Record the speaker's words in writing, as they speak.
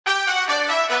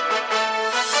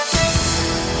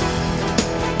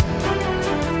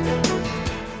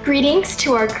Greetings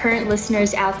to our current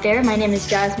listeners out there. My name is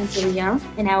Jasmine DeLeon,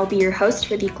 and I will be your host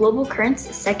for the Global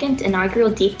Currents second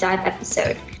inaugural Deep Dive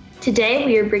episode. Today,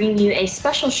 we are bringing you a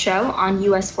special show on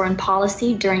U.S. foreign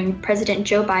policy during President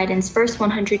Joe Biden's first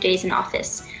 100 days in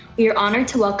office. We are honored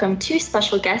to welcome two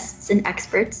special guests and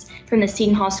experts from the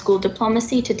Seton Hall School of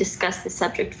Diplomacy to discuss the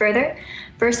subject further.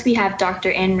 First, we have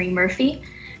Dr. Anne Marie Murphy.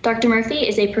 Dr. Murphy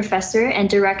is a professor and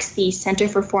directs the Center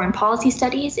for Foreign Policy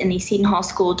Studies in the Seton Hall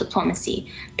School of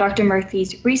Diplomacy. Dr.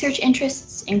 Murphy's research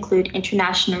interests include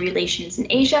international relations in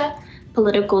Asia,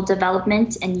 political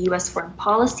development and U.S. foreign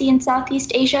policy in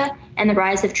Southeast Asia, and the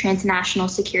rise of transnational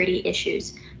security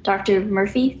issues. Dr.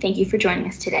 Murphy, thank you for joining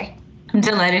us today. I'm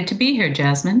delighted to be here,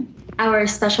 Jasmine. Our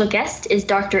special guest is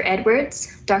Dr.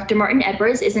 Edwards. Dr. Martin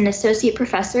Edwards is an associate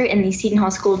professor in the Seton Hall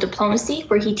School of Diplomacy,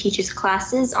 where he teaches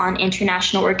classes on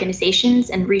international organizations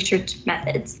and research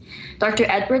methods. Dr.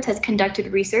 Edwards has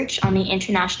conducted research on the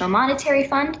International Monetary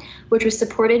Fund, which was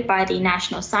supported by the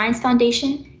National Science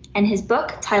Foundation, and his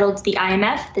book, titled The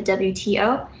IMF, the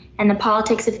WTO, and the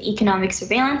Politics of Economic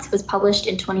Surveillance, was published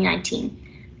in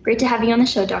 2019. Great to have you on the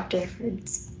show, Dr.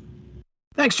 Edwards.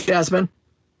 Thanks, Jasmine.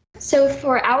 So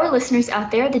for our listeners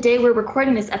out there, the day we're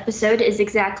recording this episode is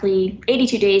exactly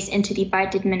 82 days into the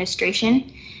Biden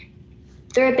administration.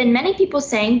 There have been many people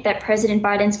saying that President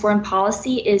Biden's foreign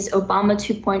policy is Obama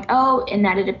 2.0, in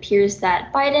that it appears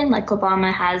that Biden, like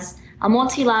Obama, has a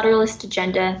multilateralist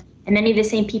agenda, and many of the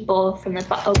same people from the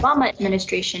Obama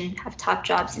administration have top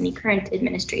jobs in the current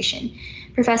administration.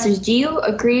 Professors, do you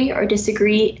agree or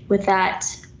disagree with that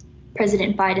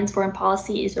President Biden's foreign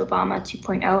policy is Obama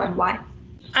 2.0, and why?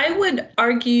 I would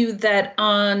argue that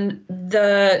on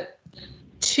the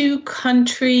two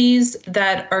countries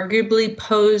that arguably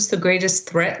pose the greatest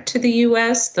threat to the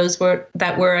U.S., those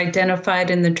that were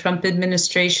identified in the Trump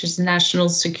administration's National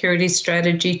Security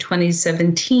Strategy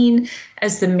 2017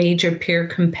 as the major peer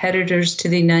competitors to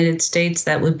the United States,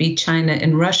 that would be China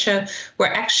and Russia, we're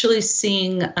actually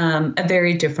seeing a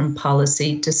very different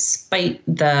policy despite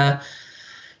the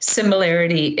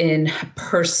similarity in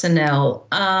personnel.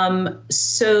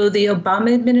 So the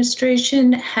Obama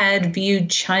administration had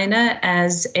viewed China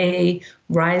as a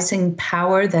rising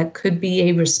power that could be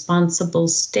a responsible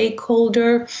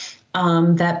stakeholder,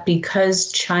 that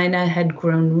because China had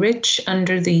grown rich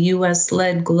under the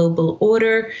US-led global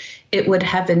order, it would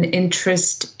have an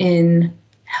interest in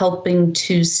helping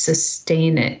to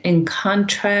sustain it. In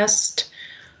contrast,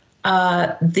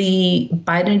 the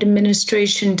Biden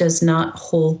administration does not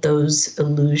hold those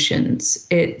illusions.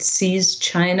 It sees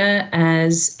China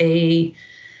as a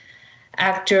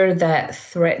actor that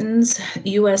threatens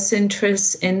U.S.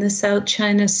 interests in the South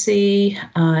China Sea,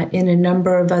 in a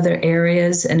number of other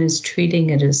areas, and is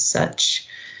treating it as such.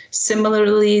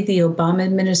 Similarly, the Obama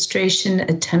administration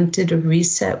attempted a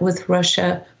reset with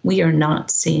Russia. We are not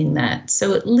seeing that.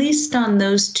 So at least on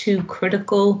those two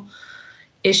critical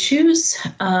issues,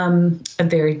 a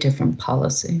very different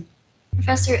policy.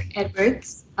 Professor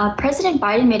Edwards, President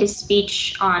Biden made a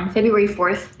speech on February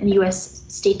 4th in the U.S.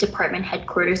 State Department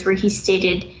headquarters where he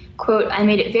stated, quote, "I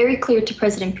made it very clear to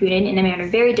President Putin in a manner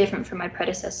very different from my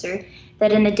predecessor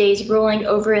that in the days rolling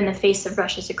over in the face of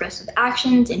Russia's aggressive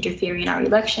actions, interfering in our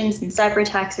elections, and cyber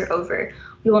attacks are over.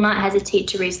 We will not hesitate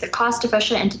to raise the cost of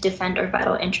Russia and to defend our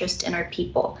vital interest in our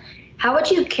people." How would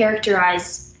you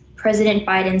characterize President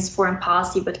Biden's foreign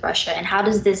policy with Russia, and how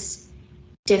does this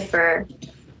differ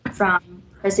from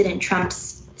President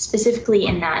Trump's, specifically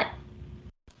in that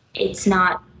it's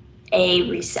not a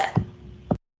reset?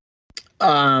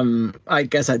 I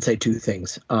guess I'd say two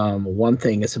things. One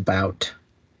thing is about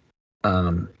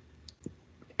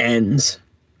ends,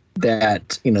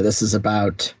 that, this is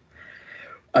about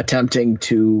attempting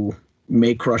to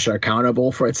make Russia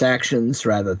accountable for its actions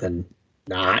rather than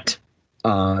not.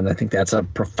 And I think that's a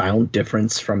profound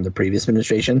difference from the previous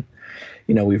administration.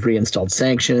 We've reinstalled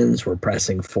sanctions. We're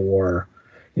pressing for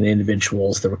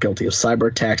individuals that were guilty of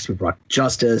cyber attacks. We brought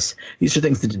justice. These are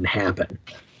things that didn't happen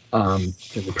in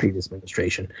the previous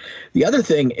administration. The other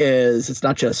thing is, it's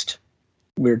not just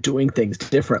we're doing things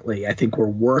differently. I think we're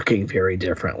working very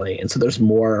differently. And so there's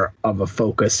more of a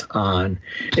focus on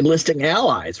enlisting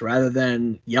allies rather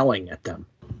than yelling at them.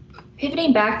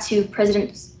 Pivoting back to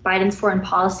President Biden's foreign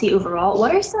policy overall,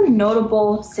 what are some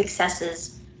notable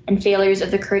successes and failures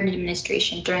of the current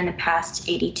administration during the past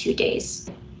 82 days?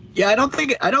 Yeah, I don't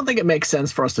think it makes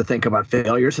sense for us to think about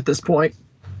failures at this point.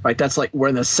 Right? That's like we're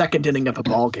in the second inning of a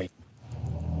ball game.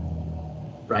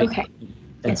 Right? Okay.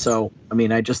 And so,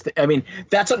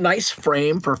 that's a nice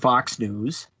frame for Fox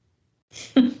News.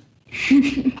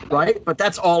 Right? But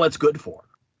that's all it's good for.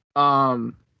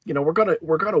 We're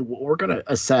gonna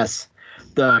assess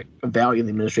the value of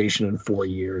the administration in 4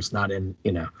 years, not in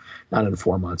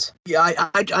 4 months. Yeah,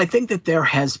 I think that there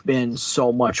has been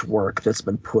so much work that's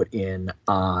been put in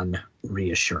on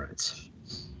reassurance,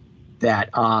 that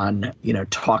on,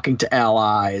 talking to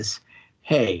allies,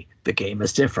 hey, the game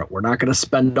is different. We're not going to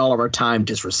spend all of our time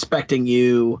disrespecting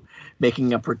you,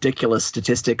 making up ridiculous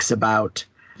statistics about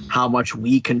how much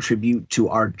we contribute to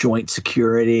our joint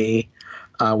security.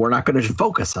 We're not going to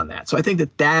focus on that. So I think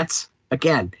that that's,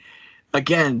 again,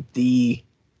 the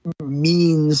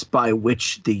means by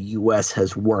which the U.S.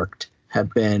 has worked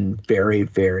have been very,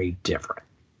 very different,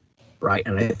 right?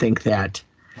 And I think that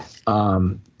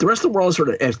the rest of the world sort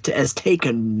of has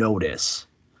taken notice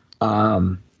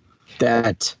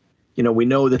that, we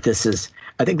know that this is,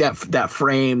 I think that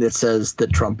frame that says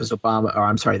that Trump is Obama, or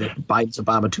I'm sorry, that Biden's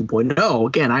Obama 2.0,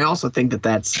 again, I also think that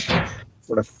that's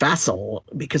sort of facile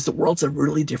because the world's a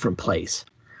really different place.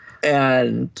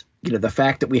 And, the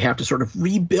fact that we have to sort of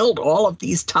rebuild all of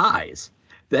these ties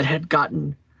that had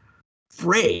gotten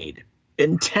frayed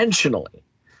intentionally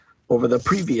over the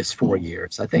previous 4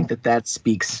 years, I think that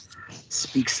speaks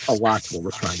a lot to what we're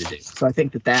trying to do. So I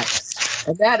think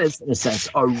that is, in a sense,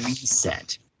 a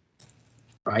reset,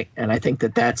 right? And I think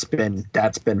that's been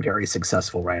very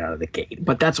successful right out of the gate.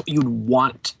 But that's what you'd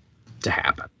want to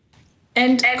happen.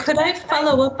 And could I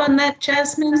follow up on that,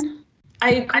 Jasmine?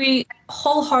 I agree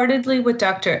wholeheartedly with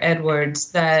Dr.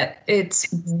 Edwards that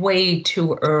it's way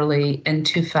too early and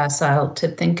too facile to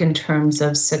think in terms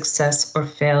of success or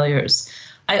failures.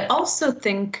 I also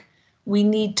think we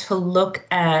need to look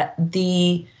at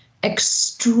the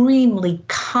extremely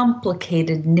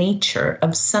complicated nature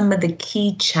of some of the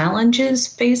key challenges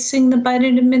facing the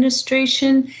Biden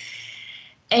administration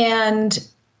and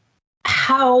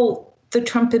how the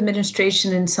Trump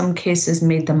administration in some cases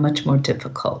made them much more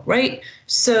difficult, right?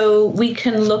 So we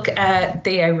can look at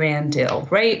the Iran deal,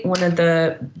 right? One of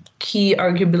the key,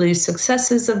 arguably,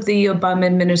 successes of the Obama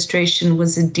administration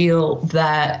was a deal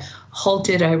that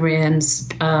halted Iran's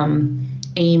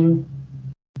aim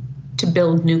to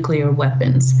build nuclear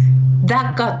weapons.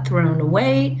 That got thrown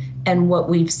away, and what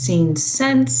we've seen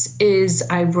since is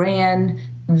Iran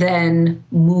then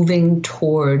moving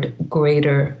toward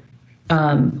greater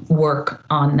work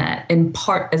on that, in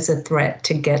part as a threat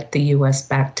to get the U.S.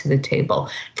 back to the table.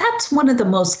 That's one of the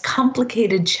most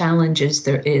complicated challenges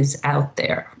there is out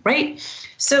there, right?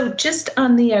 So just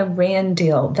on the Iran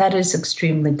deal, that is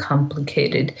extremely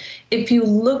complicated. If you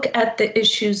look at the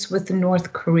issues with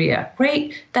North Korea,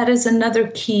 right, that is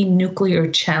another key nuclear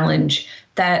challenge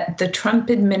that the Trump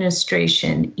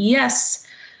administration, yes,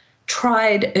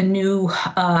 tried a new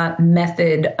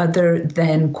method other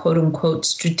than quote unquote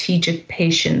strategic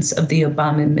patience of the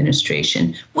Obama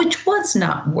administration, which was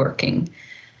not working.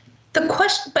 The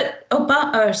question, but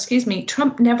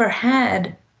Trump never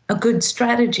had a good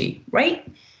strategy, right?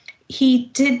 He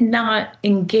did not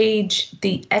engage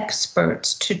the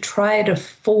experts to try to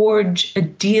forge a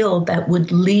deal that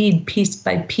would lead piece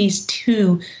by piece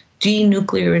to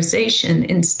denuclearization.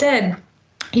 Instead,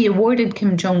 he awarded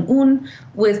Kim Jong-un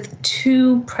with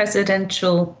 2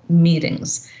 presidential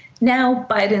meetings. Now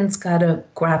Biden's got to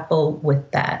grapple with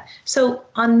that. So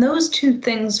on those 2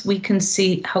 things, we can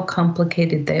see how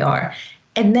complicated they are.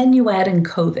 And then you add in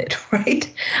COVID,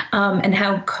 right? And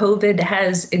how COVID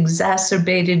has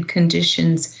exacerbated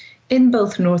conditions in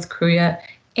both North Korea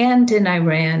and in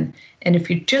Iran. And if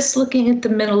you're just looking at the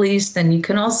Middle East, then you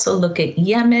can also look at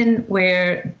Yemen,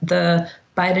 where the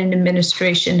Biden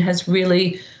administration has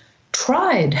really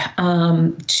tried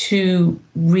to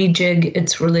rejig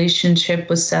its relationship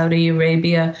with Saudi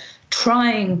Arabia,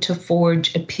 trying to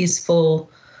forge a peaceful,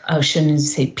 I shouldn't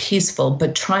say peaceful,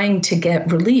 but trying to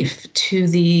get relief to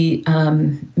the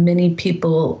many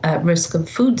people at risk of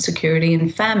food security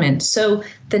and famine. So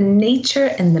the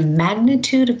nature and the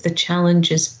magnitude of the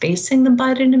challenges facing the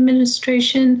Biden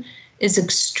administration is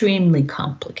extremely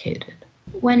complicated.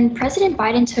 When President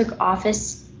Biden took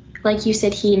office, like you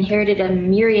said, he inherited a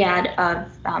myriad of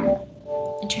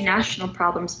international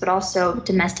problems, but also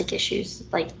domestic issues,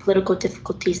 like political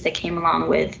difficulties that came along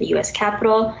with the U.S.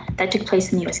 Capitol, that took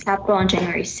place in the U.S. Capitol on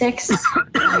January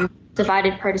 6th,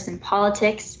 divided partisan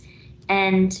politics,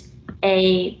 and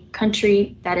a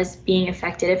country that is being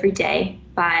affected every day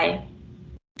by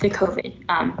the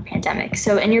COVID pandemic.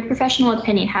 So in your professional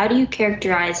opinion, how do you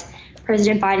characterize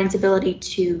President Biden's ability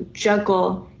to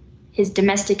juggle his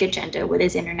domestic agenda with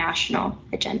his international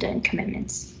agenda and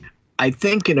commitments? I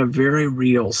think in a very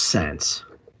real sense,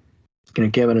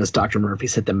 given, as Dr. Murphy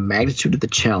said, the magnitude of the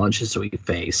challenges we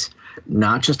face,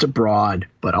 not just abroad,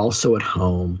 but also at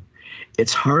home,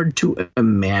 it's hard to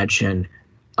imagine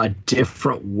a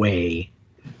different way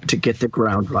to get the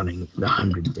ground running in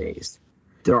 100 days.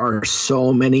 There are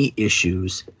so many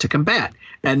issues to combat,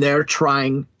 and they're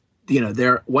trying,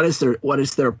 what is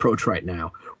their approach right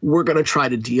now? We're going to try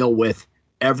to deal with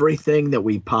everything that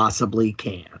we possibly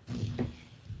can,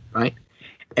 right?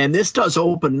 And this does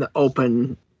open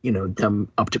them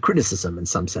up to criticism in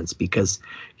some sense, because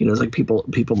it's like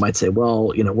people might say,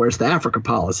 well, where's the Africa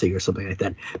policy or something like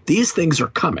that? These things are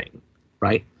coming,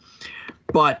 right?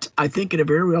 But I think in a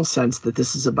very real sense that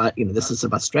this is about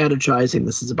strategizing.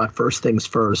 This is about first things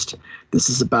first. This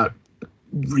is about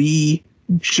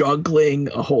juggling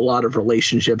a whole lot of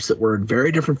relationships that were in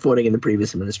very different footing in the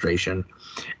previous administration,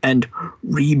 and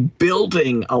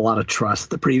rebuilding a lot of trust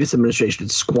the previous administration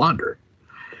had squandered.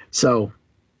 So,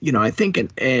 I think,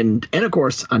 and of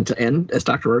course, and as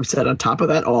Dr. Murphy said, on top of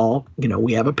that all,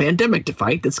 we have a pandemic to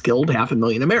fight that's killed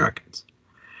 500,000 Americans.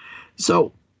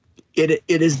 So it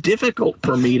is difficult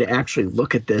for me to actually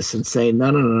look at this and say,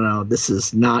 no, this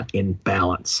is not in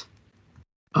balance.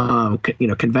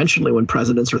 Conventionally, when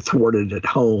presidents are thwarted at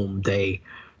home, they,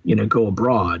 go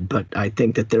abroad. But I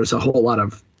think that there's a whole lot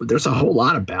of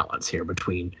balance here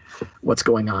between what's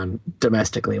going on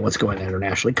domestically and what's going on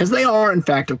internationally, because they are, in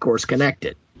fact, of course,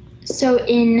 connected. So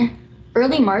in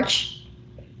early March,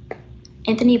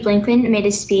 Antony Blinken made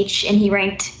a speech, and he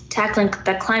ranked tackling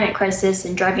the climate crisis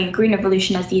and driving a green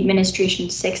revolution as the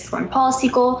administration's sixth foreign policy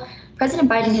goal. President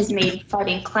Biden has made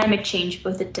fighting climate change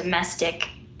both a domestic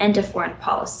and a foreign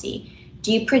policy.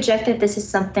 Do you project that this is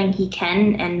something he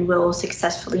can and will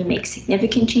successfully make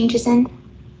significant changes in?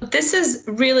 This is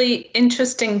really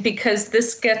interesting because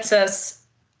this gets us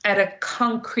at a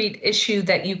concrete issue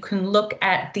that you can look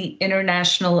at the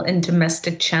international and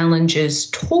domestic challenges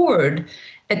toward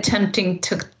attempting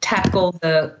to tackle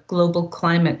the global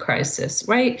climate crisis,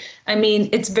 right? I mean,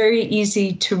 it's very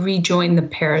easy to rejoin the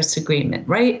Paris Agreement,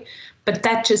 right? But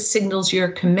that just signals your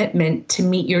commitment to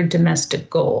meet your domestic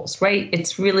goals, right?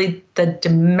 It's really the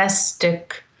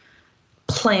domestic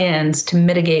plans to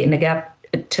mitigate and adapt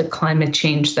to climate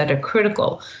change that are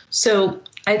critical. So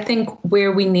I think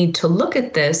where we need to look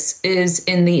at this is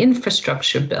in the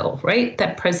infrastructure bill, right,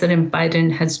 that President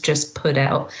Biden has just put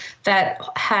out, that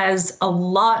has a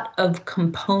lot of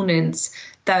components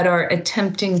that are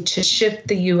attempting to shift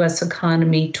the U.S.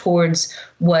 economy towards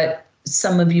what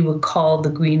some of you would call the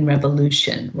green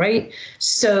revolution, right?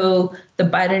 So the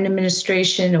Biden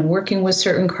administration and working with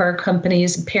certain car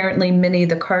companies, apparently many of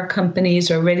the car companies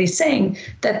are already saying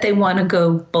that they want to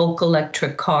go bulk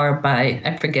electric car by,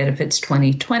 I forget if it's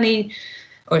 2030,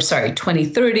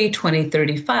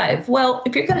 2035. Well,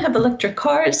 if you're going to have electric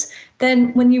cars,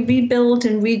 then when you rebuild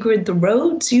and regrid the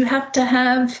roads, you have to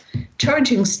have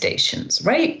charging stations,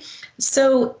 right?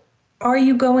 So are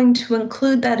you going to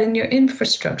include that in your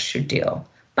infrastructure deal?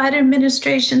 Biden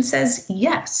administration says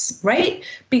yes, right?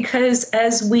 Because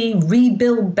as we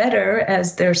rebuild better,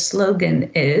 as their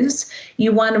slogan is,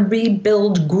 you want to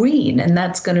rebuild green, and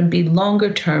that's going to be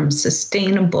longer term,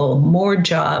 sustainable, more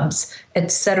jobs, et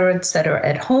cetera,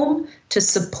 at home to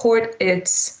support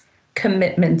its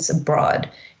commitments abroad.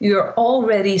 You're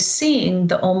already seeing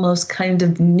the almost kind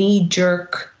of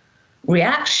knee-jerk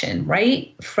reaction,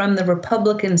 right, from the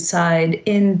Republican side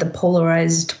in the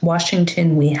polarized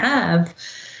Washington we have,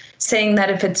 saying that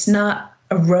if it's not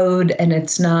a road and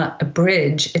it's not a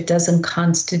bridge, it doesn't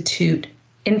constitute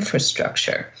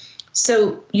infrastructure.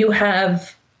 So you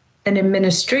have an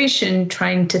administration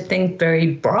trying to think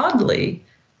very broadly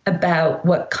about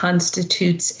what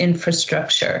constitutes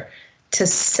infrastructure to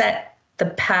set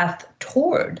the path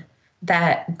toward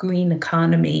that green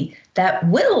economy that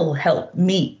will help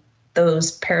meet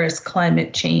those Paris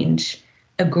climate change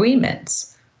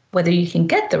agreements. Whether you can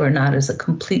get there or not is a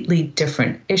completely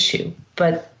different issue,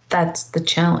 but that's the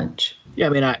challenge. Yeah, I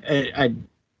mean, I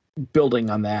building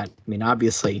on that, I mean,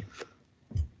 obviously,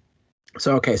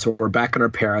 so we're back under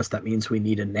Paris. That means we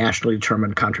need a nationally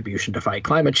determined contribution to fight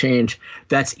climate change.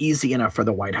 That's easy enough for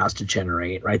the White House to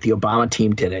generate, right? The Obama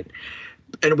team did it.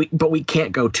 But we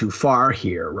can't go too far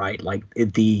here, right? Like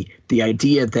the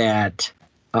idea that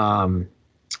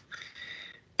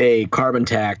a carbon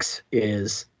tax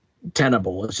is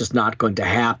tenable. It's just not going to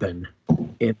happen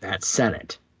in that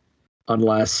Senate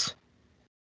unless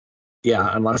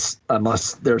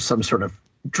there's some sort of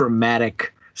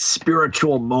dramatic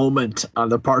spiritual moment on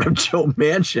the part of Joe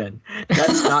Manchin.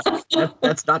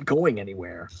 That's not going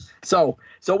anywhere. So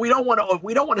we don't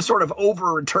want to sort of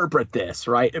overinterpret this,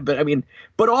 right? But I mean,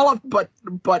 but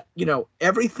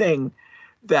everything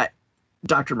that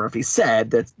Dr. Murphy said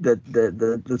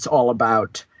that's all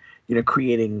about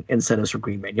creating incentives for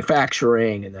green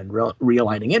manufacturing and then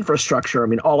realigning infrastructure. I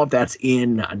mean, all of that's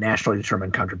in a nationally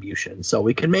determined contribution. So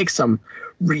we can make some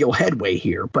real headway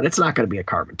here, but it's not going to be a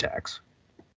carbon tax.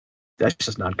 That's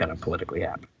just not going to politically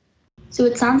happen. So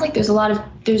it sounds like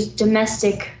there's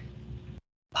domestic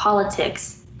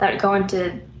politics that go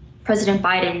into President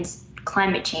Biden's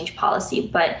climate change policy,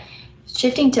 but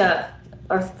shifting to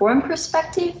a foreign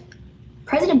perspective,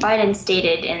 President Biden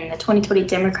stated in the 2020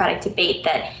 Democratic debate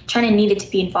that China needed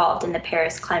to be involved in the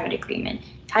Paris Climate Agreement.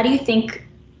 How do you think,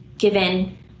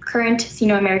 given current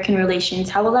Sino-American relations,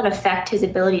 how will that affect his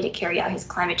ability to carry out his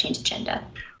climate change agenda?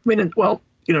 I mean, well,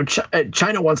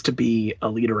 China wants to be a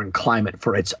leader in climate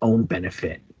for its own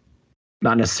benefit,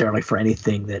 not necessarily for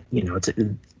anything that, it's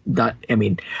not. I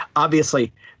mean,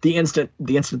 obviously, the instant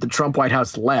the Trump White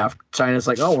House left, China's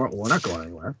like, oh, we're not going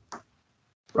anywhere.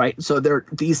 Right. So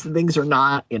these things are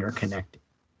not interconnected.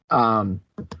 And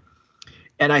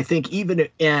I think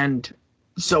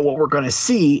so what we're going to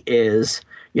see is,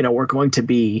 we're going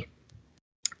to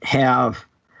have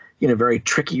very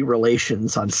tricky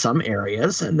relations on some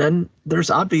areas. And then there's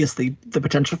obviously the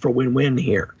potential for win-win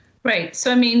here. Right.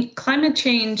 So, I mean, climate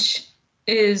change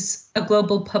is a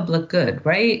global public good,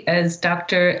 right? As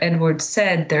Dr. Edwards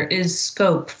said, there is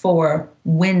scope for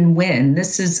win-win.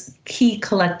 This is key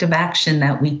collective action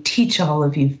that we teach all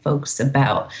of you folks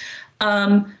about.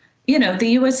 The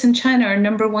U.S. and China are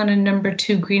number 1 and number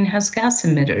 2 greenhouse gas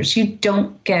emitters. You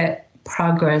don't get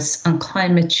progress on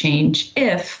climate change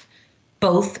if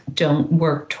both don't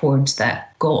work towards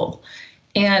that goal.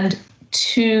 And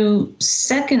to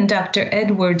second Dr.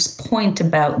 Edwards' point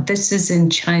about this is in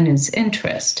China's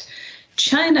interest,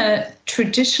 China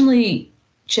traditionally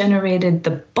generated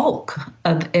the bulk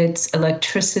of its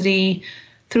electricity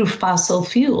through fossil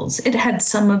fuels. It had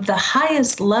some of the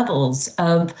highest levels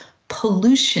of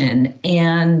pollution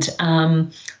and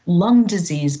lung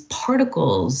disease,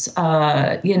 particles,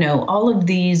 all of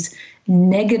these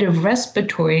negative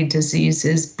respiratory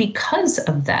diseases because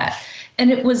of that. And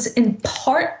it was in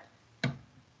part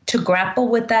to grapple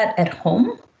with that at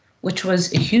home, which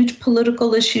was a huge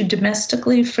political issue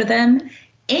domestically for them,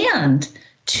 and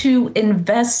to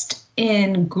invest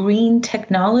in green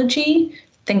technology,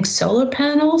 think solar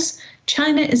panels.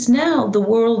 China is now the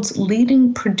world's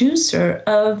leading producer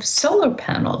of solar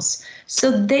panels.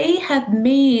 So they have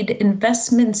made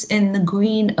investments in the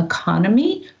green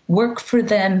economy work for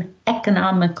them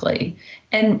economically.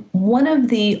 And one of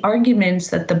the arguments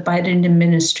that the Biden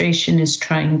administration is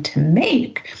trying to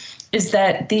make is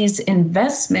that these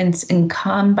investments in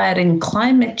combating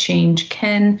climate change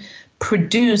can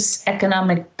produce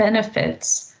economic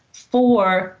benefits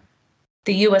for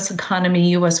the U.S. economy,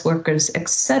 U.S. workers, et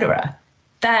cetera.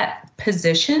 That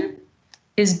position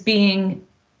is being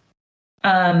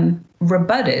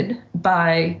rebutted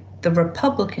by the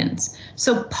Republicans.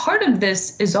 So part of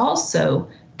this is also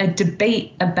a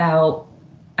debate about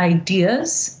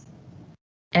ideas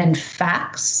and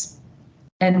facts.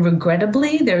 And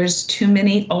regrettably, there's too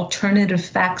many alternative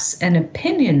facts and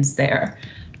opinions there.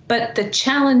 But the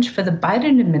challenge for the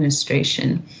Biden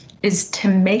administration is to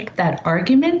make that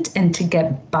argument and to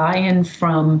get buy-in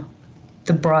from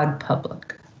the broad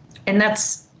public. And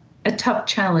that's a tough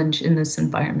challenge in this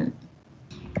environment.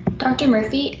 Dr.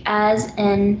 Murphy, as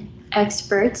an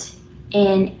expert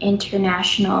in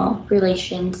international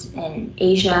relations in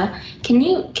Asia, can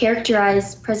you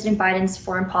characterize President Biden's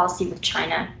foreign policy with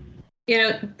China?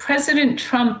 President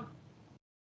Trump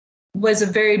was a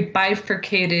very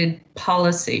bifurcated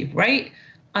policy, right?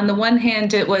 On the one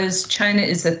hand, it was China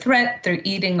is a threat. They're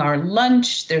eating our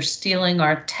lunch. They're stealing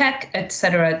our tech, et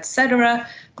cetera, et cetera.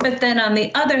 But then on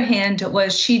the other hand, it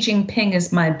was Xi Jinping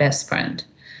is my best friend.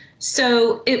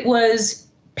 So it was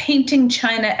painting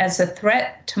China as a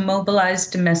threat to mobilize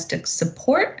domestic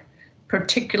support,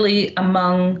 particularly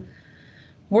among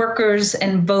workers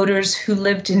and voters who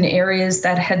lived in areas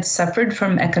that had suffered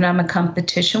from economic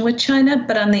competition with China.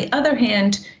 But on the other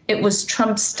hand, it was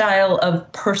Trump's style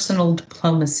of personal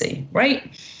diplomacy, right?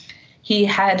 He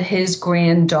had his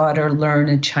granddaughter learn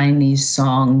a Chinese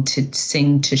song to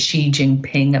sing to Xi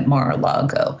Jinping at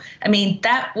Mar-a-Lago. I mean,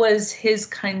 that was his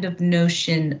kind of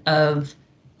notion of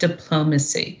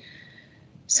diplomacy.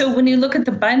 So when you look at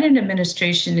the Biden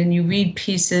administration and you read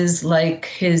pieces like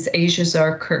his Asia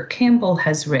czar Kurt Campbell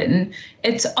has written,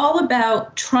 it's all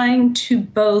about trying to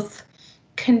both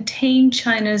contain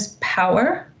China's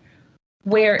power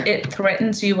where it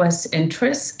threatens U.S.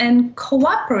 interests and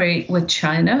cooperate with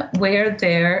China where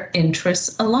their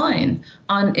interests align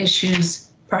on issues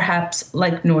perhaps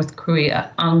like North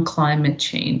Korea, on climate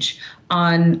change,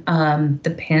 on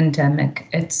the pandemic,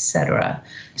 etc.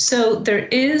 So there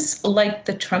is, like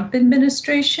the Trump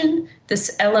administration,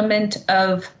 this element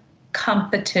of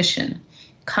competition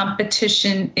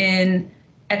in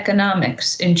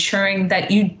economics, ensuring that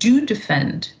you do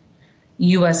defend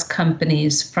U.S.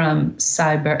 companies from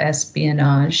cyber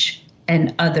espionage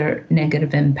and other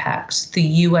negative impacts, the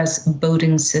U.S.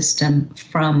 voting system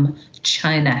from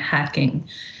China hacking,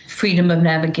 freedom of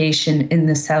navigation in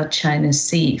the South China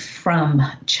Sea from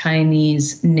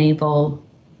Chinese naval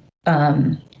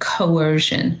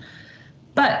coercion.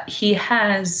 But he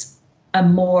has a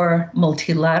more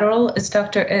multilateral, as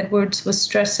Dr. Edwards was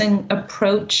stressing,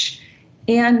 approach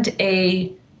and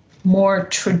a more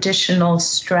traditional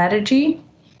strategy,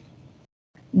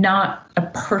 not a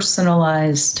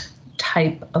personalized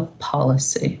type of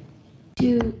policy.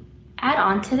 To add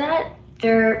on to that,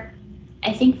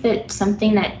 I think that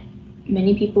something that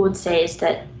many people would say is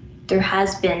that there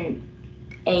has been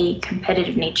a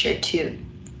competitive nature to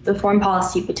the foreign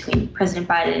policy between President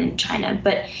Biden and China.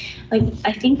 But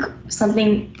I think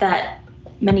something that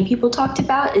many people talked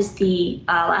about is the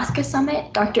Alaska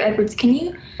summit. Dr. Edwards, can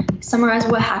you summarize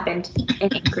what happened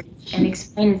in Anchorage and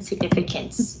explain its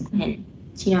significance in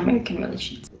Sino-American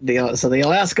relations? So the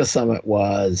Alaska summit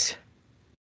was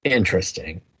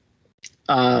interesting.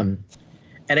 And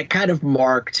it kind of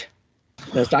marked,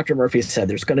 as Dr. Murphy said,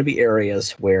 there's going to be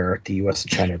areas where the U.S.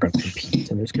 and China are going to compete,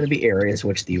 and there's going to be areas in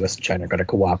which the U.S. and China are going to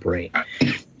cooperate.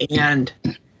 And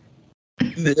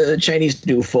the Chinese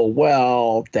knew full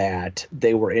well that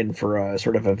they were in for a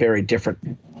sort of a very different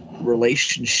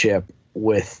relationship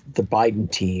with the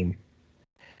Biden team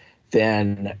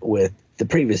than with the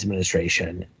previous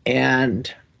administration.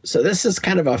 And so this is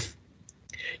kind of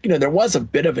there was a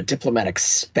bit of a diplomatic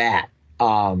spat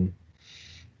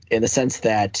in the sense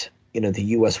that, the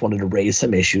U.S. wanted to raise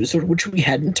some issues, which we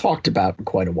hadn't talked about in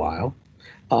quite a while,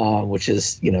 which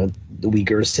is, the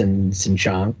Uyghurs in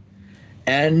Xinjiang.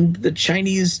 And the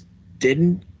Chinese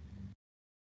didn't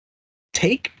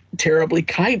take terribly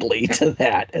kindly to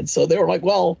that. And so they were like,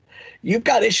 well, you've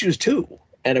got issues too.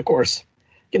 And of course,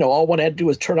 all one had to do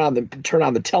was turn on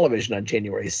the television on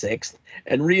January 6th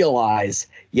and realize,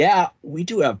 yeah, we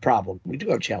do have problems. We do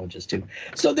have challenges too.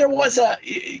 So there was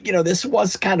this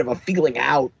was kind of a feeling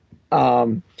out.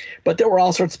 But there were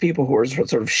all sorts of people who were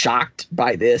sort of shocked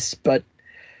by this. But,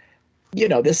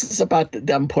 this is about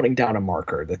them putting down a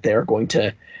marker that they're going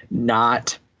to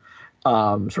not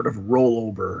sort of roll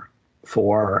over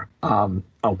for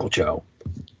Uncle Joe.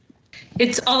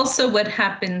 It's also what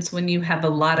happens when you have a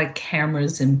lot of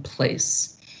cameras in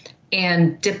place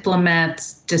and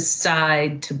diplomats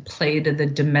decide to play to the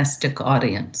domestic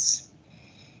audience.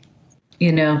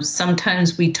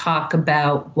 Sometimes we talk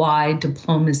about why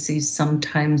diplomacy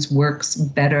sometimes works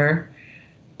better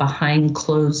behind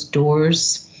closed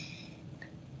doors.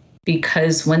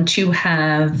 Because once you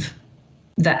have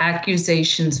the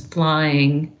accusations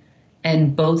flying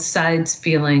and both sides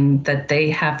feeling that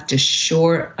they have to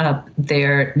shore up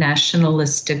their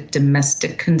nationalistic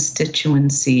domestic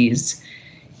constituencies,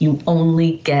 you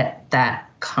only get that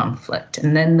conflict.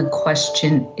 And then the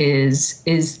question is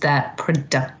that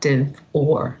productive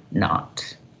or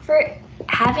not? For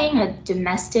having a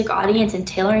domestic audience and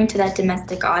tailoring to that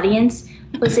domestic audience,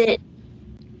 does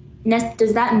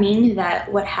that mean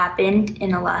that what happened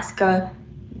in Alaska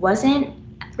wasn't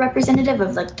representative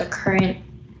of the current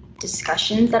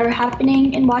discussions that are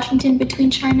happening in Washington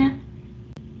between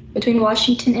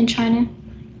Washington and China?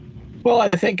 Well, I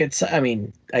think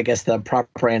I guess the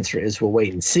proper answer is we'll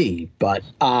wait and see. But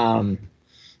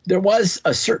there was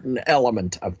a certain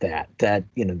element of that,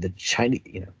 the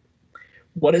Chinese,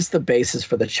 what is the basis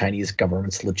for the Chinese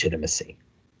government's legitimacy?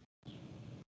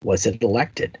 Was it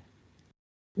elected?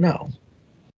 No.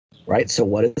 Right? So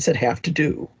what does it have to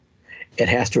do? It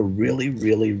has to really,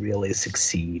 really, really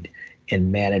succeed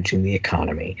in managing the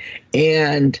economy.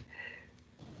 And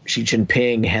Xi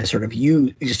Jinping has sort of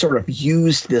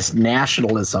used this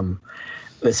nationalism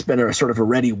that's been a sort of a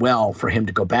ready well for him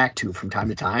to go back to from time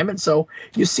to time. And so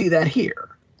you see that here.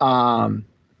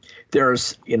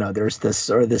 There's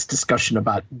this discussion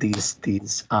about these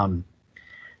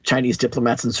Chinese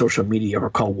diplomats in social media who are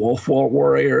called wolf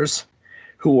warriors,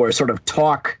 who are sort of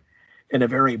talk in a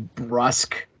very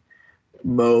brusque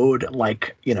mode,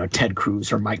 like Ted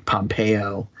Cruz or Mike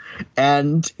Pompeo,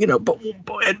 and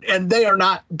they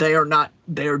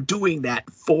are doing that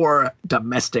for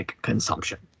domestic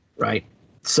consumption, right?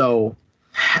 So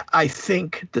I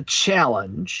think the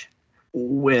challenge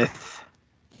with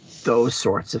those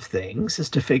sorts of things is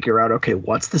to figure out, okay,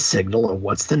 what's the signal and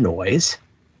what's the noise,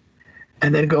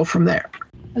 and then go from there.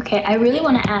 Okay, I really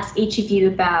want to ask each of you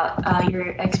about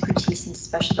your expertise and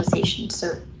specialization.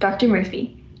 So, Dr.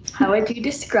 Murphy, how would you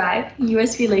describe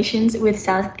U.S. relations with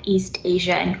Southeast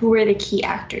Asia, and who are the key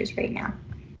actors right now?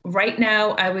 Right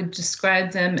now, I would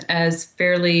describe them as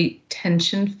fairly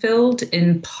tension-filled,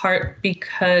 in part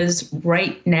because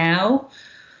right now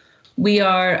we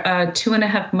are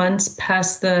 2.5 months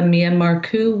past the Myanmar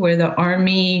coup, where the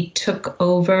army took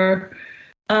over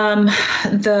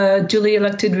the duly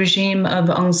elected regime of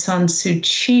Aung San Suu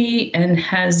Kyi and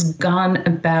has gone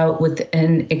about with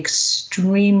an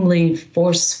extremely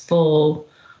forceful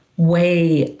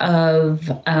way of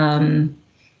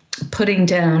putting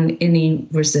down any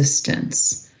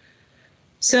resistance.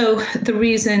 So the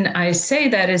reason I say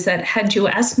that is that had you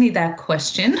asked me that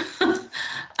question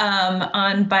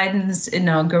on Biden's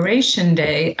inauguration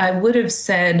day, I would have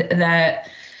said that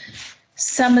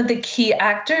some of the key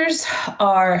actors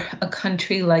are a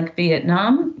country like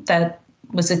Vietnam, that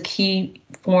was a key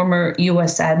former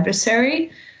U.S.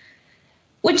 adversary,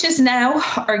 which is now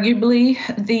arguably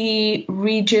the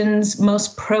region's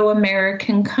most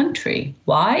pro-American country.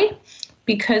 Why?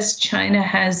 Because China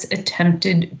has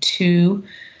attempted to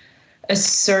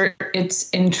assert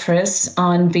its interests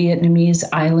on Vietnamese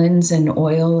islands and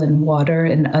oil and water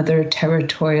and other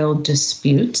territorial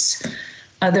disputes.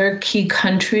 Other key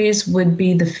countries would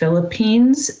be the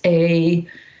Philippines, a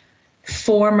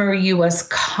former U.S.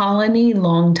 colony,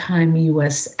 longtime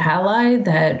U.S. ally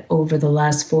that over the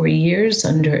last 4 years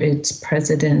under its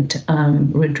president,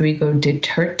 Rodrigo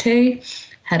Duterte,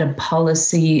 had a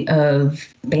policy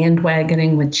of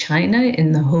bandwagoning with China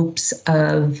in the hopes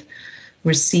of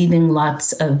receiving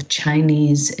lots of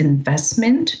Chinese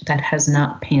investment. That has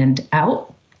not panned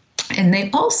out. And they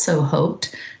also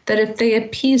hoped that if they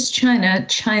appeased China,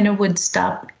 China would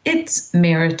stop its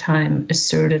maritime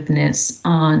assertiveness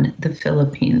on the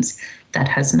Philippines. That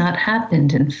has not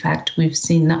happened. In fact, we've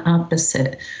seen the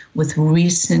opposite with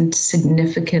recent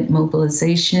significant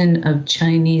mobilization of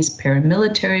Chinese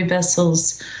paramilitary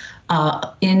vessels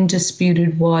in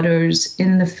disputed waters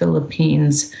in the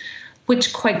Philippines,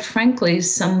 which quite frankly,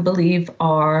 some believe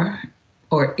are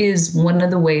or is one of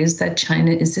the ways that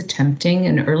China is attempting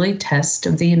an early test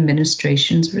of the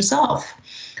administration's resolve,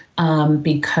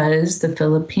 because the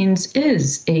Philippines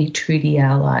is a treaty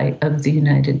ally of the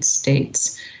United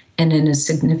States. And in a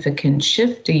significant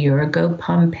shift a year ago,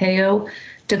 Pompeo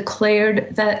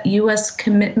declared that U.S.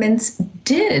 commitments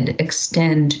did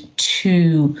extend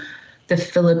to the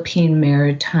Philippine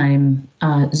maritime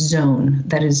zone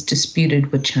that is disputed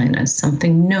with China,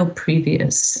 something no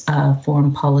previous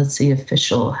foreign policy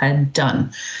official had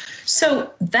done. So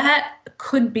that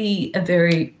could be a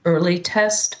very early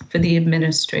test for the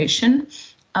administration.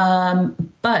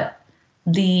 But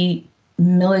the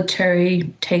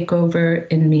military takeover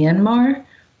in Myanmar,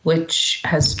 which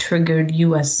has triggered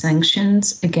U.S.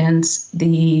 sanctions against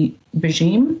the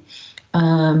regime,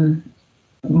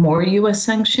 more U.S.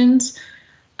 sanctions.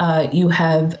 You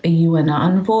have a UN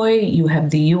envoy. You have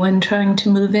the UN trying to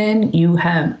move in. You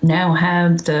now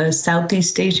have the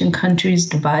Southeast Asian countries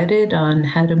divided on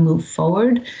how to move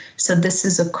forward. So this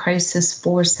is a crisis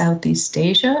for Southeast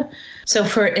Asia. So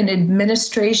for an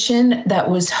administration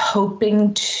that was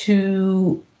hoping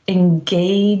to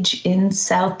engage in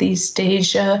Southeast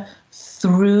Asia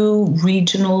through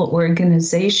regional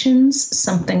organizations,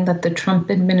 something that the Trump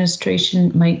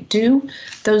administration might do,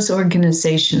 those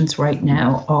organizations right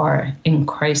now are in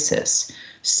crisis.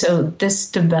 So this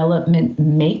development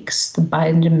makes the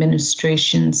Biden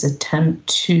administration's attempt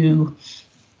to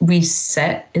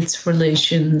reset its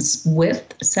relations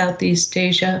with Southeast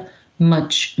Asia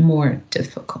much more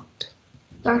difficult.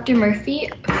 Dr. Murphy,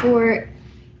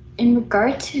 in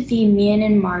regard to the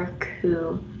Myanmar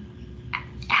coup,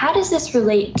 how does this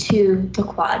relate to the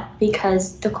Quad?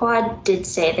 Because the Quad did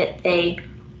say that they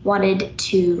wanted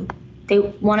to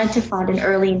find an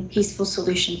early and peaceful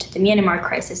solution to the Myanmar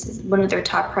crisis as one of their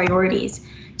top priorities.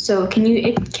 So can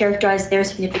you characterize their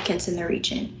significance in the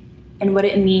region and what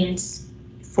it means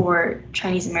for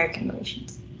Chinese-American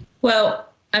relations? Well,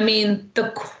 I mean, the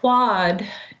Quad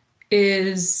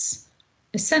is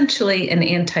essentially an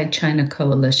anti-China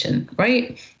coalition,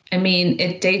 right? I mean,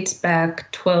 it dates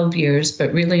back 12 years,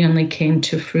 but really only came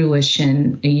to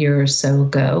fruition a year or so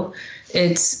ago.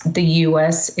 It's the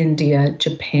US, India,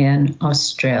 Japan,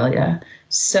 Australia.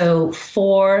 So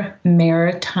 4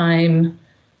 maritime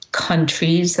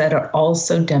countries that are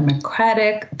also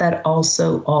democratic, that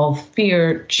also all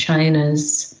fear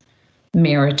China's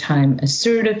maritime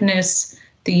assertiveness.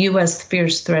 The US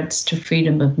fears threats to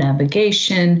freedom of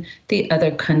navigation. The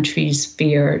other countries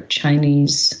fear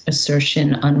Chinese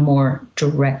assertion on more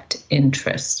direct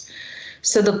interests.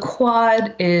 So the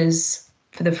Quad is,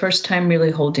 for the first time,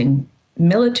 really holding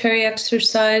military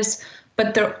exercise,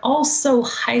 but they're also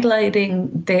highlighting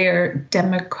their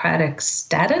democratic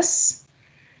status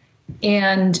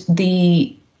and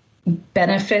the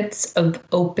benefits of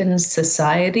open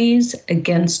societies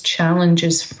against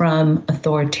challenges from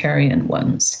authoritarian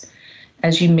ones.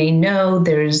 As you may know,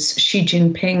 there's Xi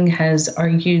Jinping has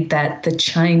argued that the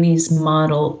Chinese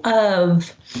model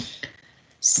of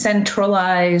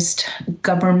centralized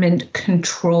government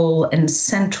control and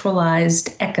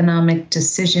centralized economic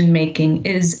decision-making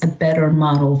is a better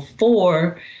model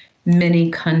for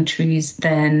many countries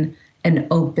than an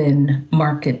open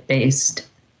market-based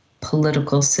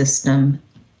political system,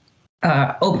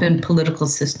 and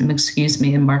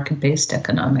market-based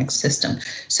economic system.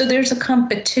 So there's a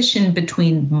competition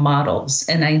between models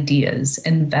and ideas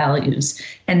and values,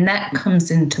 and that comes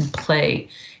into play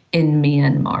in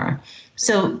Myanmar.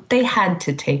 So they had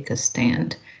to take a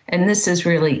stand. And this is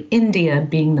really India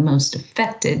being the most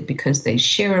affected because they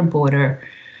share a border.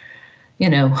 You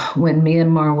know, when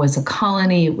Myanmar was a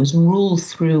colony, it was ruled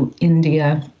through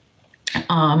India.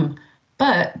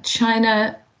 But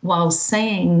China, while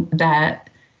saying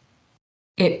that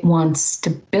it wants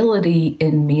stability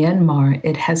in Myanmar,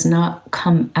 it has not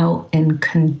come out and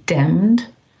condemned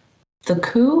the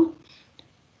coup.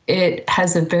 It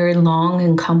has a very long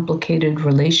and complicated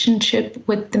relationship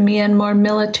with the Myanmar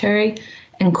military.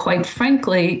 And quite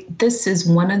frankly, this is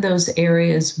one of those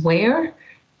areas where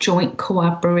joint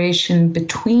cooperation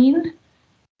between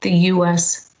the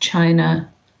US, China,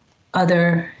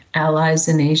 other allies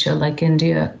in Asia like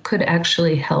India could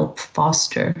actually help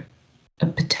foster a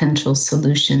potential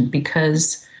solution,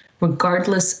 because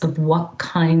regardless of what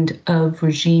kind of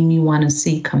regime you want to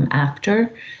see come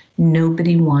after,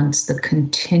 nobody wants the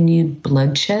continued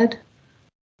bloodshed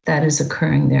that is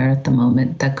occurring there at the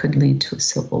moment that could lead to a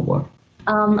civil war.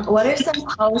 What are some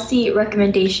policy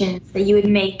recommendations that you would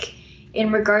make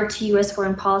in regard to U.S.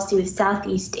 foreign policy with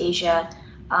Southeast Asia?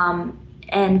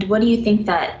 And what do you think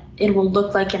that it will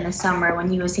look like in the summer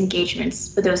when U.S.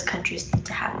 engagements with those countries need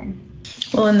to happen?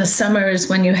 Well, in the summer is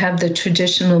when you have the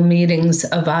traditional meetings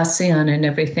of ASEAN and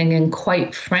everything. And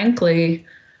quite frankly,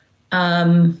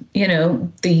 the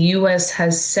U.S.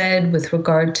 has said with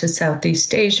regard to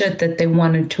Southeast Asia that they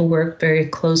wanted to work very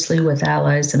closely with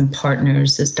allies and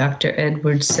partners, as Dr.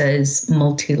 Edwards says,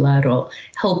 multilateral,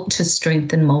 help to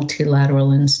strengthen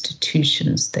multilateral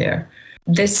institutions there.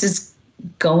 This is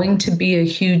going to be a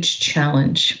huge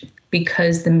challenge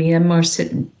because the Myanmar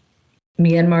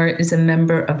is a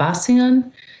member of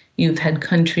ASEAN. You've had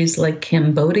countries like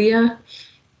Cambodia,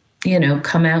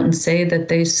 come out and say that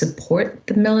they support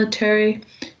the military.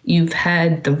 You've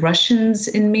had the Russians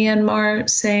in Myanmar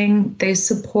saying they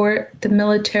support the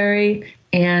military,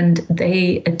 and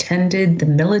they attended the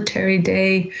Military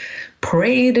Day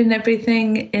parade and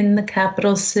everything in the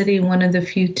capital city, one of the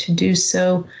few to do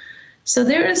so. So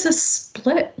there is a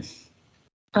split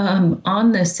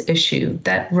on this issue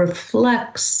that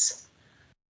reflects,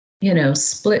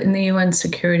 split in the UN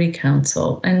Security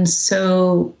Council. And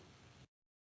so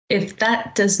if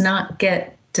that does not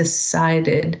get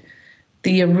decided,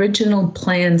 the original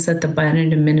plans that the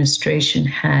Biden administration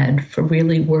had for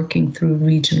really working through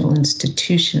regional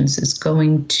institutions is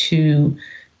going to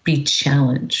be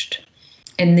challenged.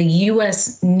 And the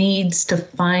U.S. needs to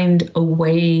find a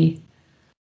way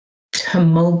to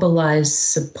mobilize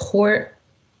support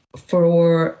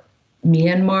for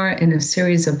Myanmar and a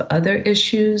series of other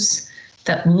issues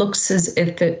that looks as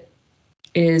if it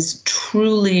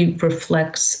truly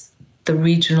reflects the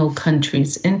regional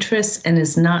country's interests and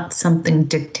is not something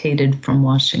dictated from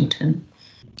Washington.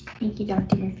 Thank you,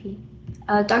 Dr. Murphy.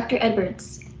 Dr.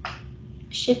 Edwards,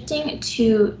 shifting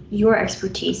to your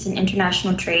expertise in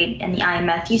international trade and the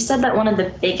IMF, you said that one of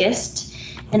the biggest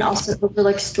and also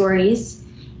overlooked stories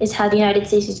is how the United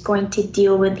States is going to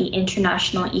deal with the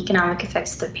international economic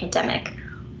effects of the pandemic.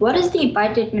 What has the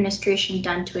Biden administration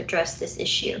done to address this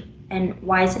issue, and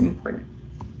why is it important?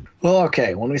 Well,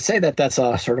 okay, when we say that, that's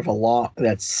a sort of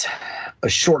that's a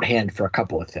shorthand for a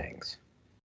couple of things.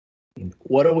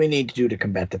 What do we need to do to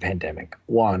combat the pandemic?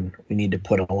 One, we need to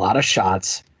put a lot of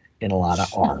shots in a lot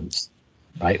of arms,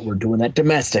 right? We're doing that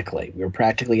domestically. We were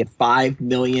practically at 5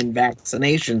 million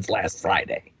vaccinations last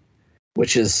Friday,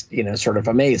 which is, sort of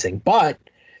amazing. But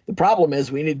the problem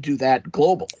is we need to do that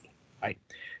globally, right?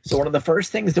 So one of the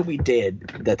first things that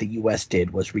the U.S.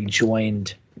 did, was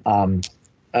rejoined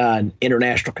an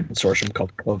international consortium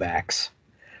called COVAX,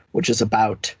 which is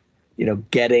about,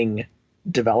 getting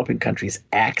developing countries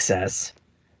access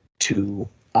to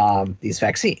these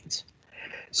vaccines.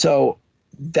 So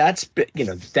that's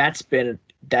been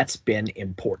that's been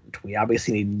important. We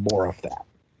obviously need more of that.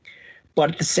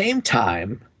 But at the same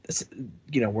time,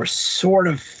 we're sort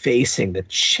of facing the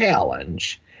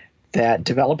challenge that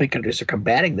developing countries are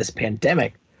combating this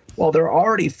pandemic while they're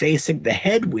already facing the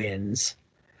headwinds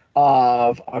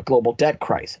of a global debt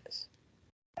crisis.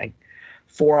 Right?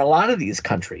 For a lot of these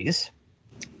countries,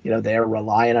 they're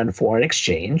reliant on foreign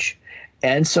exchange.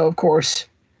 And so, of course,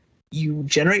 you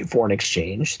generate foreign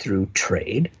exchange through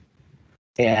trade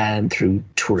and through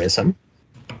tourism.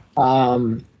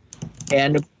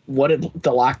 And what did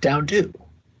the lockdown do?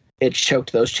 It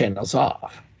choked those channels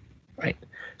off, right?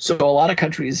 So a lot of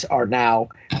countries are now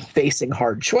facing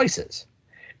hard choices.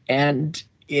 And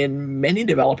in many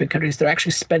developing countries, they're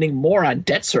actually spending more on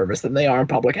debt service than they are on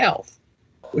public health,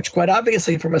 which quite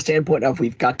obviously, from a standpoint of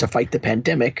we've got to fight the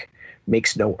pandemic,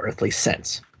 makes no earthly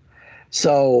sense.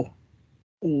 So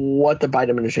what the Biden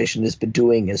administration has been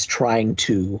doing is trying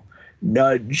to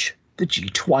nudge the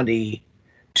G20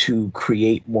 to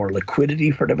create more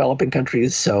liquidity for developing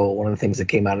countries. So one of the things that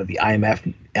came out of the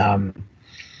IMF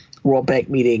World Bank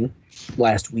meeting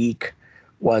last week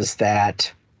was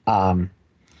that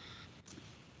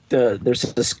there's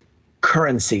this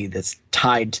currency that's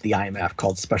tied to the IMF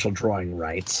called special drawing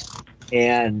rights.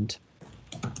 And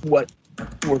what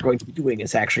we're going to be doing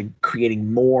is actually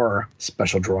creating more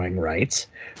special drawing rights,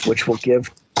 which will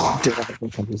give developing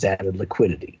countries added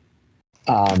liquidity.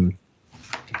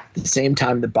 At the same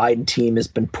time, the Biden team has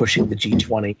been pushing the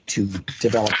G20 to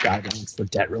develop guidelines for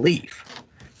debt relief,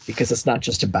 because it's not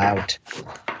just about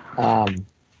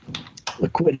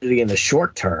liquidity in the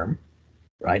short term,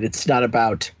 right? It's not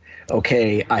about,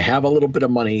 okay, I have a little bit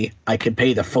of money, I can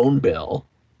pay the phone bill.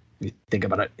 You think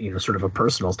about it, sort of a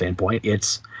personal standpoint.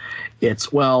 It's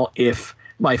well, if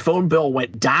my phone bill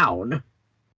went down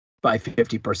by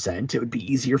 50%, it would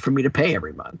be easier for me to pay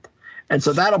every month. And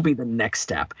so that'll be the next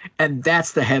step. And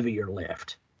that's the heavier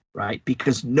lift, right?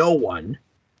 Because no one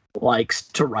likes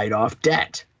to write off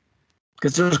debt,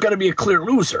 because there's going to be a clear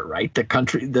loser, right? The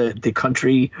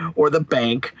country or the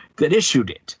bank that issued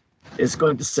it is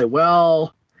going to say,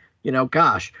 well,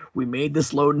 gosh, we made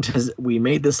this loan to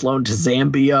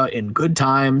Zambia in good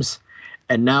times,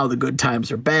 and now the good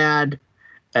times are bad,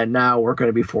 and now we're going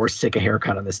to be forced to take a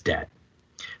haircut on this debt.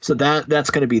 So that's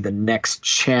going to be the next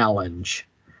challenge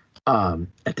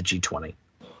at the G20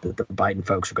 that the Biden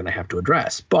folks are going to have to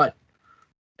address. But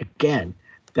again,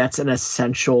 that's an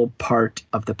essential part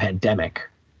of the pandemic.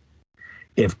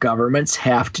 If governments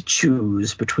have to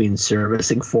choose between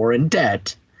servicing foreign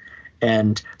debt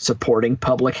and supporting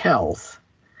public health,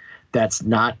 that's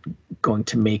not going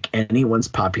to make anyone's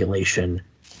population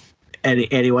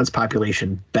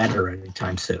better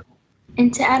anytime soon.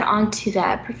 And to add on to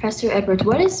that, Professor Edwards,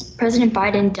 what has President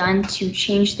Biden done to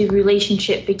change the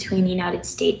relationship between the United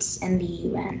States and the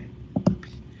UN?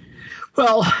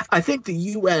 Well, I think the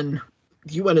UN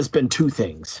has been two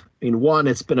things. One,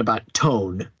 it's been about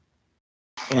tone,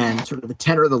 and sort of the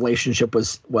tenor of the relationship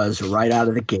was right out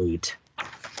of the gate.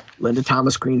 Linda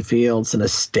Thomas Greenfield's an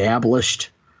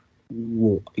established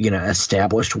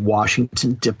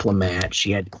Washington diplomat.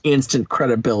 She had instant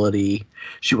credibility.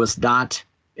 She was not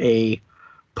a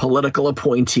political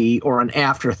appointee or an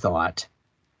afterthought,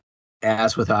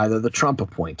 as with either the Trump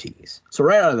appointees. So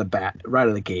right out of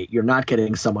the gate, you're not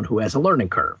getting someone who has a learning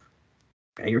curve.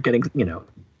 Okay? You're getting,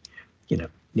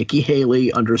 Nikki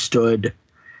Haley understood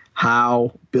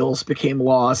how bills became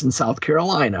laws in South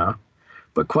Carolina,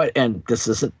 and this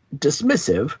isn't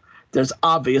dismissive, there's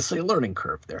obviously a learning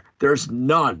curve there. There's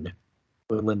none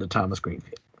with Linda Thomas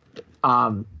Greenfield.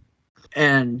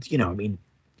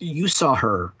 You saw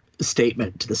her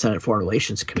statement to the Senate Foreign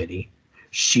Relations Committee.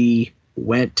 She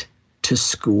went to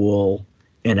school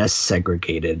in a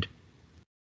segregated,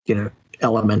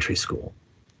 elementary school.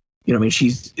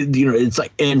 She's, it's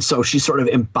like, and so she sort of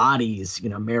embodies,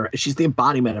 she's the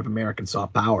embodiment of American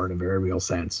soft power in a very real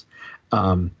sense.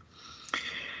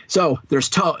 So there's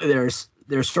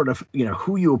sort of,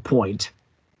 who you appoint,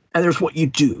 and there's what you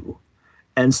do.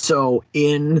 And so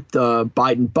in the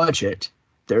Biden budget,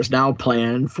 there's now a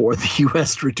plan for the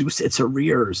U.S. to reduce its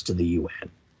arrears to the UN,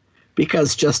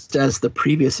 because just as the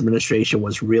previous administration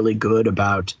was really good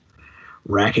about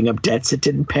racking up debts it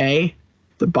didn't pay,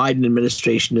 the Biden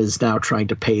administration is now trying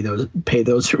to pay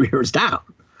those arrears down,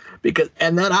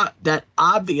 and that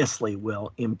obviously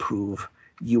will improve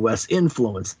U.S.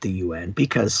 influence at the UN,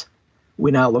 because we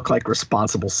now look like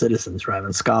responsible citizens rather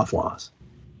than scofflaws.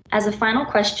 As a final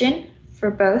question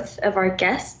for both of our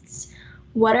guests,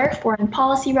 what are foreign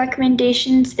policy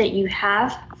recommendations that you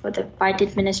have for the Biden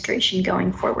administration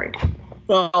going forward?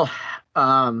 Well,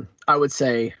 I would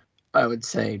say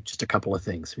just a couple of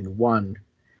things. One,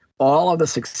 all of the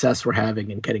success we're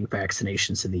having in getting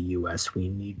vaccinations in the US, we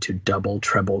need to double,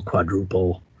 treble,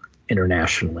 quadruple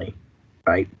internationally,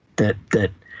 right? That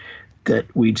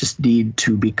we just need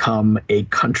to become a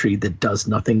country that does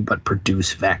nothing but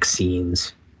produce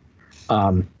vaccines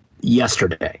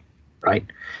yesterday, right?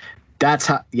 That's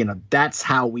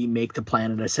how we make the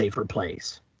planet a safer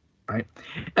place, right?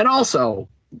 And also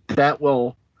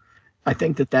I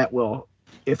think that will,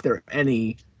 if there are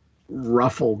any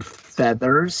ruffled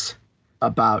feathers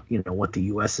about, what the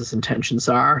US's intentions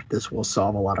are, this will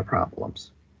solve a lot of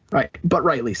problems, right? But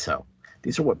rightly so.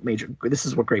 This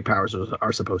is what great powers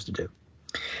are supposed to do.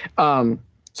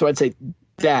 So I'd say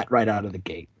that right out of the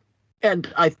gate,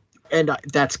 and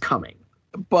that's coming.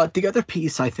 But the other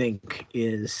piece I think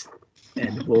is,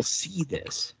 and we'll see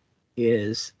this,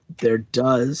 is there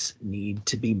does need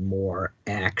to be more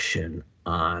action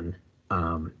on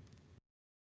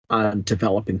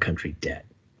developing country debt.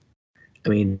 I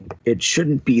mean, it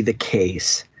shouldn't be the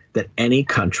case that any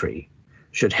country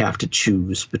should have to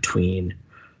choose between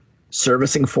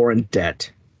servicing foreign debt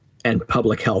and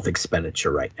public health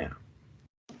expenditure right now.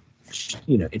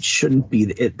 It shouldn't be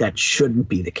that shouldn't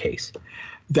be the case.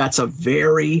 That's a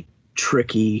very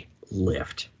tricky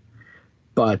lift,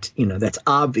 but that's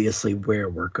obviously where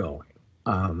we're going.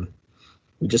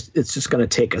 It's just going to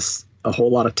take us a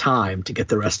whole lot of time to get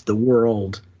the rest of the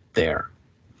world there.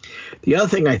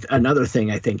 Another thing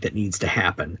I think that needs to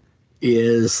happen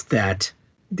is that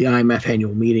the IMF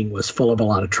annual meeting was full of a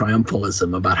lot of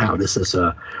triumphalism about how this is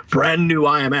a brand new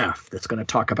IMF that's going to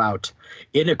talk about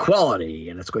inequality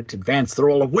and it's going to advance the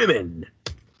role of women.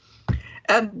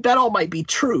 And that all might be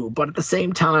true, but at the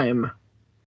same time,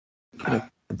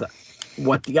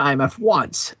 what the IMF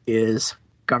wants is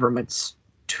governments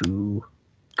to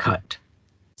cut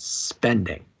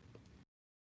spending,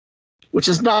 which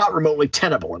is not remotely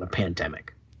tenable in a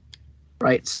pandemic,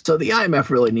 right? So the IMF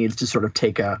really needs to sort of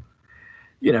take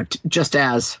just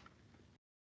as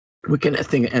we can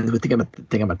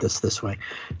think about this way,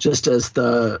 just as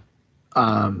the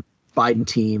Biden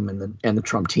team and the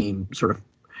Trump team sort of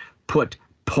put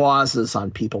pauses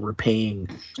on people repaying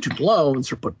student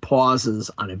loans or put pauses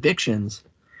on evictions,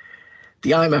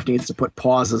 the IMF needs to put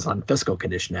pauses on fiscal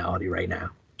conditionality right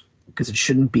now, because it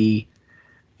shouldn't be.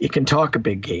 It can talk a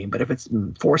big game, but if it's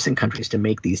forcing countries to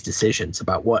make these decisions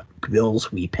about what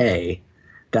bills we pay,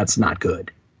 that's not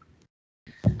good.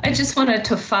 I just wanted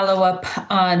to follow up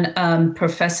on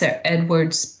Professor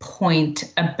Edwards'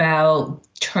 point about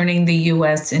turning the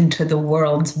U.S. into the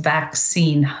world's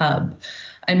vaccine hub.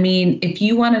 I mean, if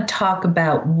you want to talk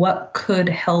about what could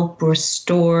help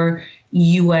restore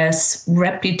U.S.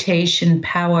 reputation,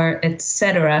 power,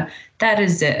 etc., that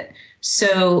is it.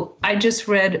 So I just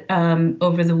read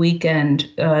over the weekend,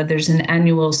 there's an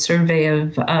annual survey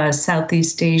of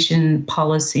Southeast Asian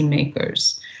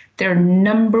policymakers. Their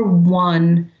number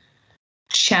one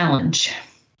challenge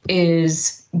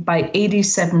is, by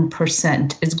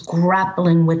 87%, is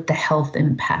grappling with the health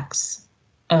impacts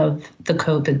of the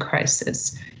COVID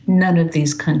crisis. None of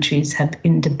these countries have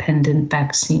independent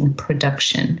vaccine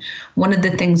production. One of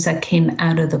the things that came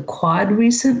out of the Quad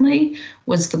recently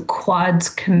was the Quad's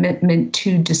commitment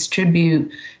to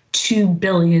distribute 2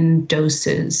 billion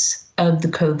doses of the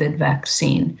COVID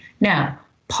vaccine. Now,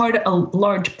 a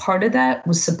large part of that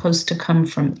was supposed to come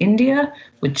from India,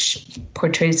 which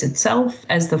portrays itself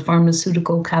as the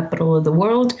pharmaceutical capital of the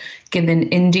world, given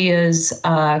India's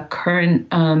current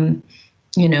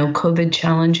COVID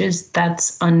challenges.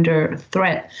 That's under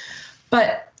threat.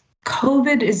 But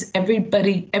COVID is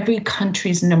every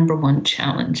country's number one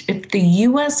challenge. If the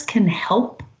US can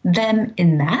help them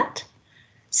in that,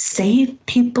 save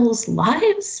people's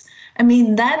lives, I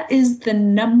mean, that is the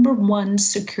number one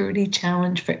security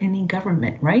challenge for any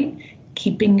government, right?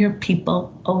 Keeping your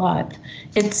people alive.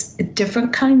 It's a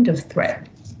different kind of threat.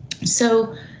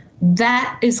 So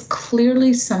that is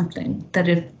clearly something that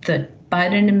if the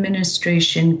Biden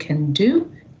administration can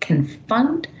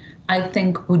fund, I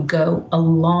think would go a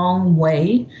long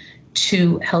way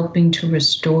to helping to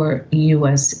restore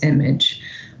U.S. image.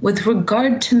 With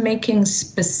regard to making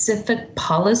specific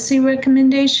policy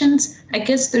recommendations, I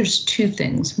guess there's two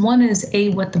things. One is A,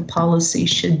 what the policy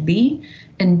should be,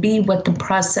 and B, what the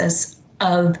process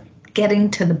of getting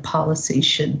to the policy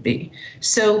should be.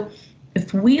 So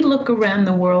if we look around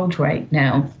the world right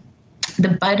now, the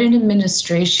Biden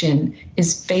administration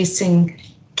is facing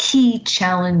key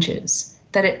challenges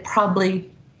that it probably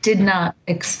did not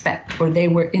expect, or they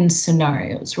were in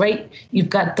scenarios, right? You've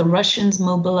got the Russians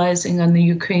mobilizing on the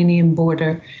Ukrainian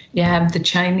border. You have the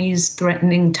Chinese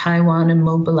threatening Taiwan and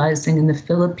mobilizing in the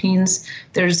Philippines.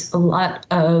 There's a lot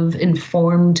of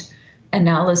informed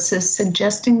analysis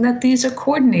suggesting that these are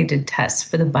coordinated tests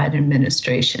for the Biden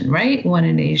administration, right? One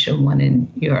in Asia, one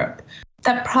in Europe.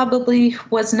 That probably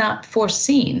was not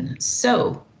foreseen.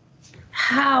 So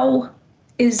how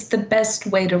is the best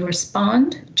way to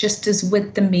respond, just as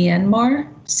with the Myanmar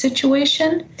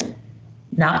situation?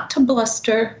 Not to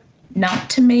bluster, not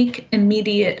to make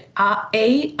immediate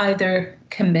either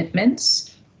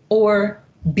commitments or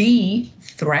B,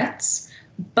 threats,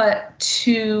 but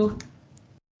to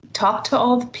talk to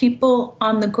all the people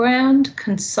on the ground,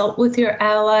 consult with your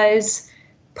allies,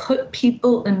 put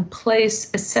people in place,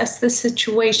 assess the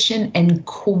situation, and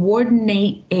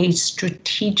coordinate a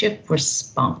strategic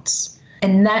response.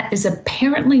 And that is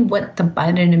apparently what the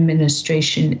Biden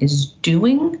administration is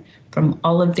doing from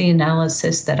all of the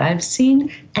analysis that I've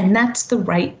seen, and that's the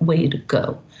right way to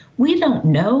go. We don't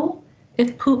know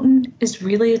if Putin is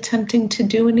really attempting to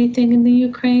do anything in the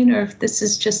Ukraine or if this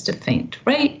is just a feint,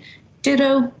 right?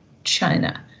 Ditto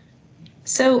China.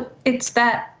 So it's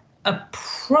that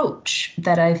approach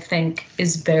that I think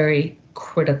is very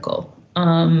critical.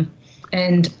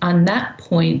 And on that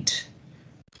point,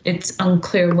 it's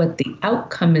unclear what the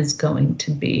outcome is going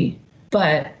to be,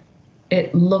 but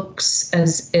it looks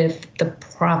as if the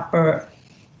proper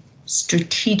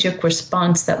strategic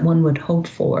response that one would hope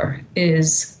for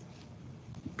is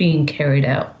being carried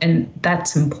out, and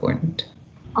that's important.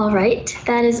 All right,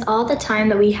 that is all the time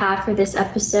that we have for this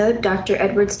episode. Dr.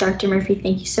 Edwards, Dr. Murphy,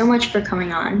 thank you so much for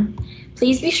coming on.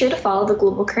 Please be sure to follow The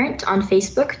Global Current on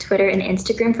Facebook, Twitter, and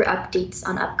Instagram for updates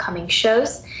on upcoming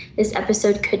shows. This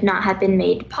episode could not have been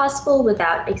made possible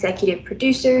without executive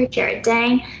producer Jared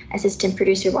Dang, assistant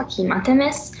producer Joaquin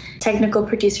Montemis, technical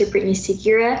producer Brittany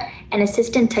Segura, and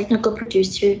assistant technical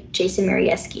producer Jason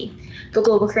Marieski. The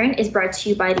Global Current is brought to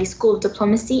you by the School of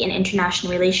Diplomacy and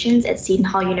International Relations at Seton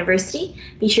Hall University.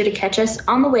 Be sure to catch us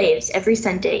on the waves every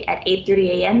Sunday at 8:30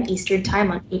 a.m. Eastern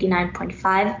Time on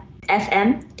 89.5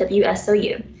 FM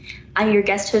WSOU. I'm your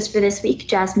guest host for this week,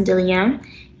 Jasmine DeLeon.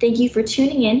 Thank you for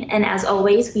tuning in, and as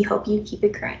always, we hope you keep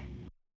it current.